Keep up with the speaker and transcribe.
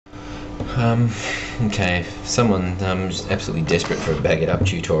Okay, if someone is absolutely desperate for a bag it up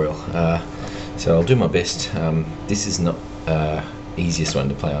tutorial, so I'll do my best. This is not easiest one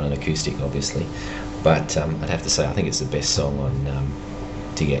to play on an acoustic, obviously, but I'd have to say I think it's the best song on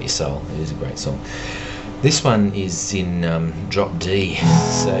Dig Out Your Soul. It is a great song. This one is in drop D,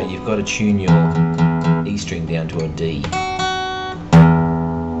 so you've got to tune your E string down to a D.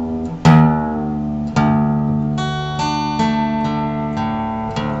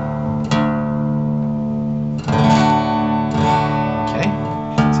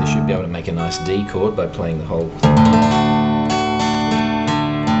 Be able to make a nice D chord by playing the whole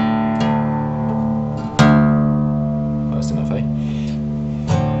close enough, eh?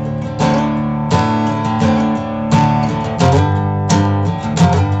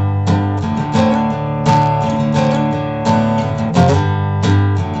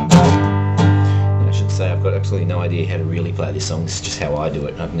 And I should say I've got absolutely no idea how to really play this song. This is just how I do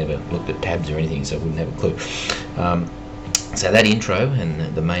it. I've never looked at tabs or anything, so I wouldn't have a clue. So that intro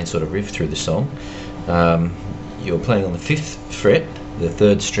and the main sort of riff through the song, you're playing on the 5th fret, the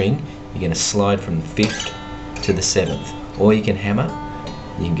 3rd string. You're going to slide from the 5th to the 7th, or you can hammer.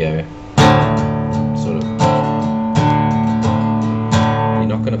 You can go sort of. You're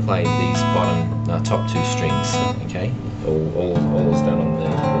not going to play these top 2 strings, okay? All is done on the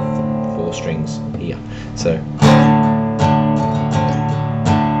 4 strings here. So.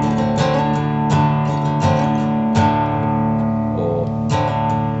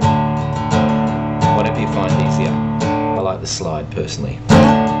 You find easier. I like the slide personally.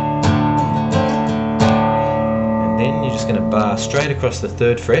 And then you're just going to bar straight across the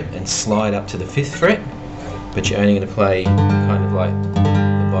 3rd fret and slide up to the 5th fret, but you're only going to play kind of like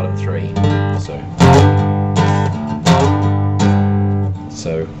the bottom 3. So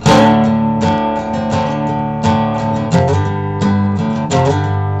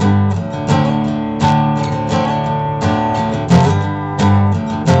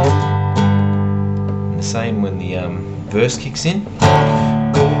same when the verse kicks in.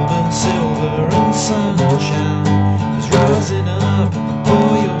 Gold and silver and sunshine is rising up.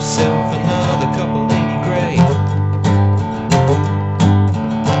 Pour yourself another cup of Lady Grey.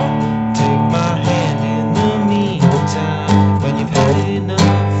 Take my hand in the meantime when you've had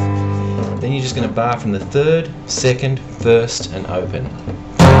enough. Then you're just going to bar from the 3rd, 2nd, 1st and open.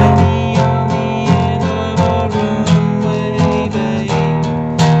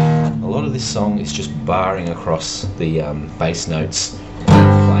 This song is just barring across the bass notes,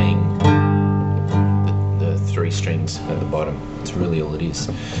 playing the 3 strings at the bottom. It's really all it is.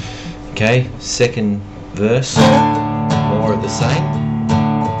 Okay, 2nd verse, more of the same.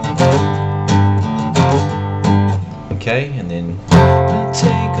 Okay, and then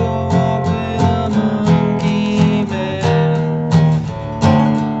take a walk with a monkey man.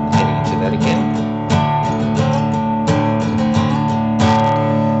 Heading into that again.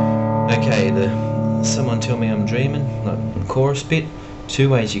 Okay, Someone Tell Me I'm Dreaming, like chorus bit. 2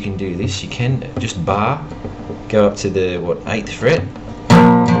 ways you can do this. You can just bar, go up to the 8th fret,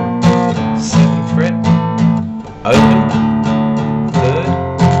 2nd fret, open, 3rd.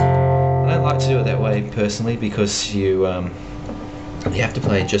 I don't like to do it that way personally because you have to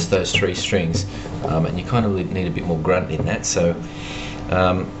play just those 3 strings, and you kind of need a bit more grunt in that. So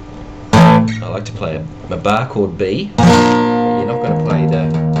I like to play a bar chord B. You're not going to play the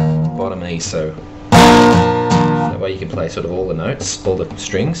bottom E, so that way you can play sort of all the notes, all the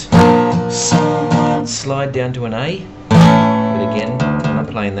strings. Slide down to an A, but again, I'm not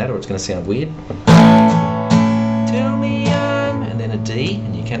playing that or it's going to sound weird. Tell me and then a D,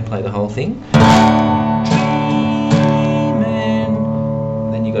 and you can play the whole thing.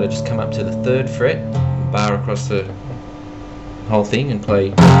 Then you've got to just come up to the 3rd fret, bar across the whole thing and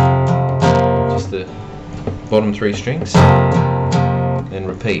play just the bottom 3 strings. Then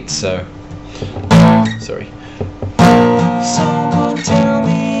repeat. So, sorry. Someone tell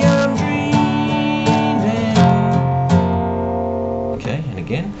me I'm dreaming. Okay, and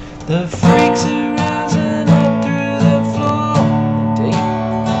again. The freaks are rising up through the floor. D.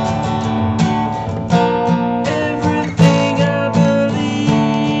 Everything I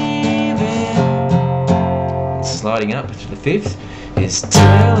believe in. Sliding up to the 5th is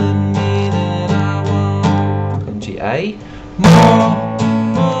telling me that I want. And G A. More.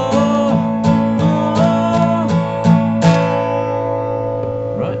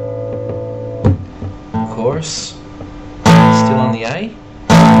 Chorus, still on the A.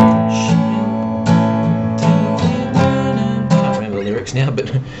 Can't remember the lyrics now, but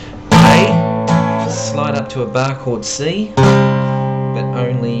A, slide up to a bar chord C, but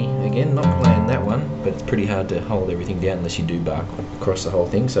only, again, not playing that one, but it's pretty hard to hold everything down unless you do bark across the whole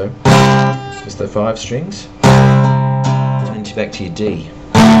thing. So just the 5 strings, turns you back to your D.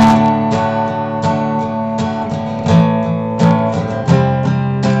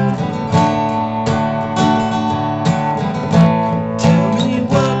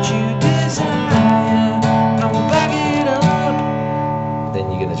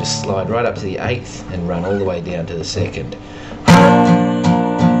 Just slide right up to the 8th and run all the way down to the 2nd.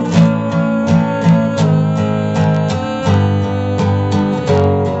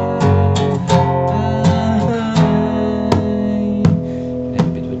 Have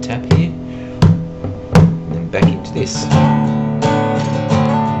a bit of a tap here, and then back into this.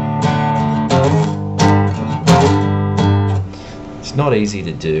 It's not easy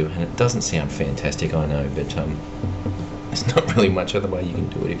to do, and it doesn't sound fantastic, I know, but there's not really much other way you can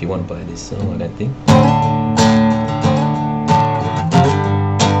do it if you want to play this song, I don't think.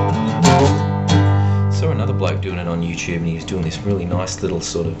 Saw another bloke doing it on YouTube, and he was doing this really nice little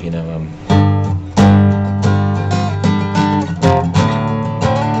sort of, you know,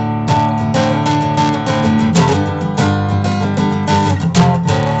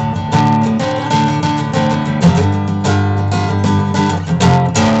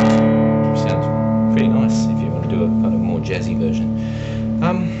 jazzy version.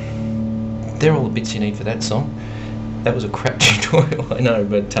 They're all the bits you need for that song. That was a crap tutorial, I know,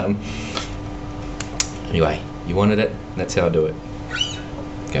 but anyway, you wanted it, that's how I do it.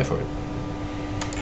 Go for it.